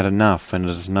we have had enough and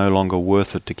it is no longer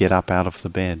worth it to get up out of the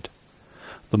bed.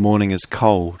 The morning is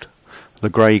cold. The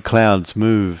grey clouds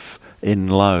move in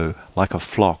low like a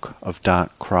flock of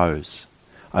dark crows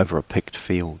over a picked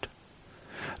field.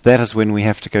 That is when we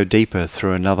have to go deeper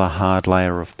through another hard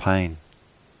layer of pain.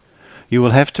 You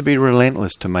will have to be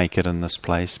relentless to make it in this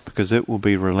place, because it will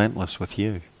be relentless with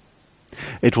you.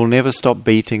 It will never stop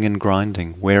beating and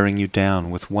grinding, wearing you down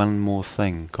with one more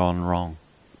thing gone wrong.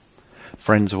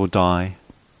 Friends will die,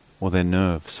 or their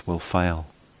nerves will fail.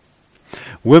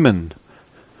 Women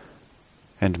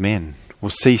and men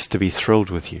will cease to be thrilled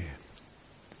with you,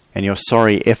 and your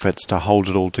sorry efforts to hold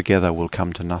it all together will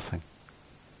come to nothing.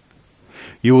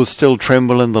 You will still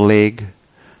tremble in the leg,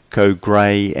 go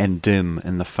grey and dim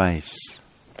in the face,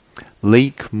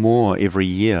 leak more every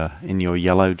year in your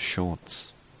yellowed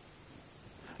shorts.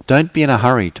 Don't be in a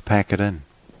hurry to pack it in.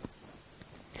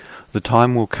 The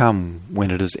time will come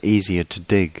when it is easier to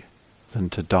dig than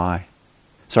to die.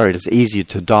 It is easier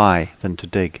to die than to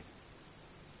dig.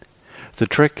 The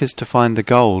trick is to find the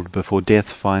gold before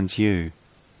death finds you,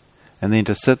 and then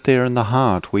to sit there in the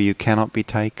heart where you cannot be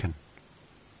taken,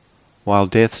 while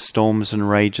death storms and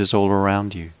rages all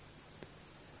around you,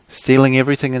 stealing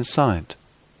everything in sight,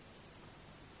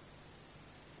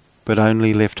 but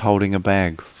only left holding a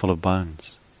bag full of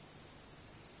bones.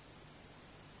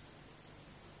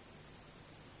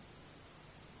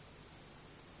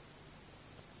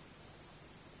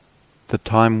 The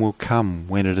time will come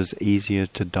when it is easier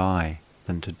to die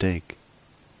than to dig.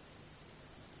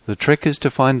 The trick is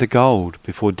to find the gold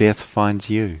before death finds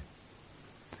you,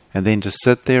 and then to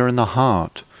sit there in the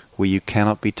heart where you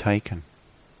cannot be taken,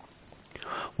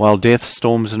 while death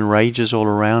storms and rages all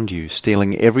around you,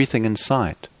 stealing everything in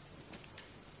sight,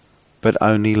 but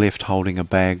only left holding a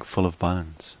bag full of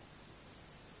bones.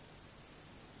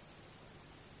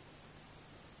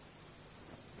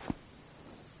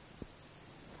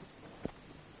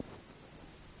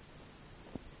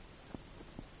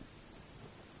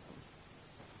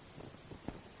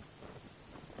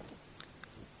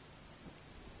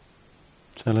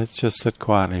 So let's just sit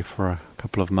quietly for a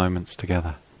couple of moments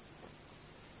together.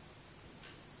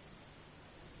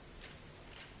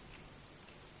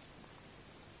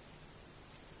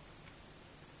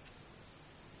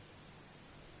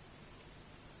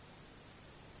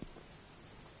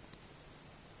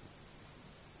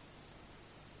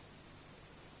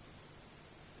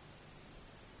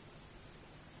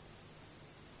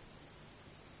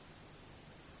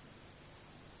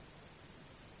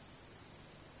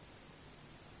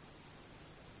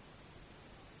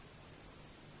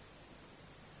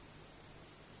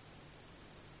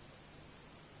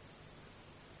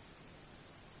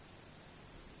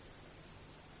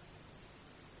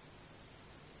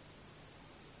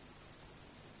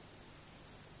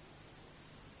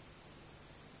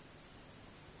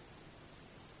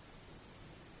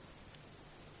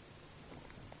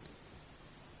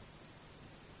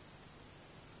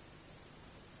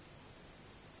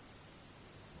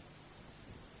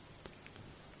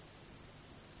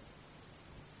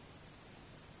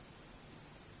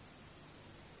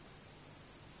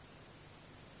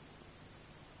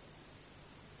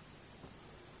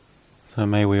 So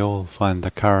may we all find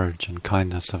the courage and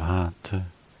kindness of heart to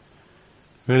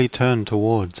really turn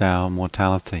towards our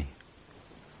mortality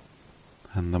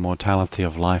and the mortality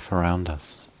of life around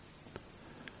us.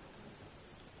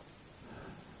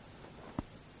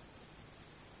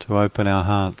 To open our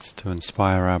hearts to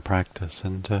inspire our practice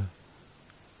and to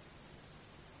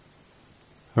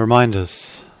remind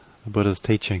us the Buddha's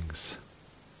teachings,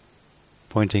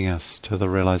 pointing us to the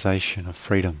realization of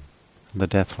freedom and the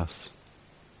deathless,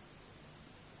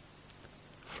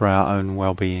 for our own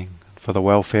well-being, for the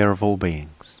welfare of all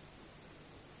beings,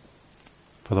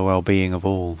 for the well-being of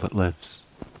all that lives.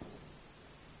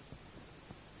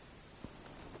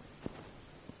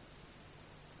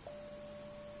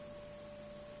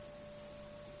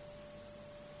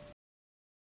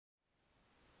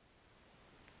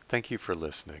 Thank you for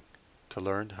listening. To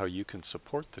learn how you can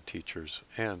support the teachers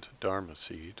and Dharma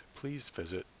Seed, please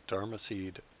visit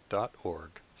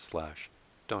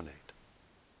dharmaseed.org/donate.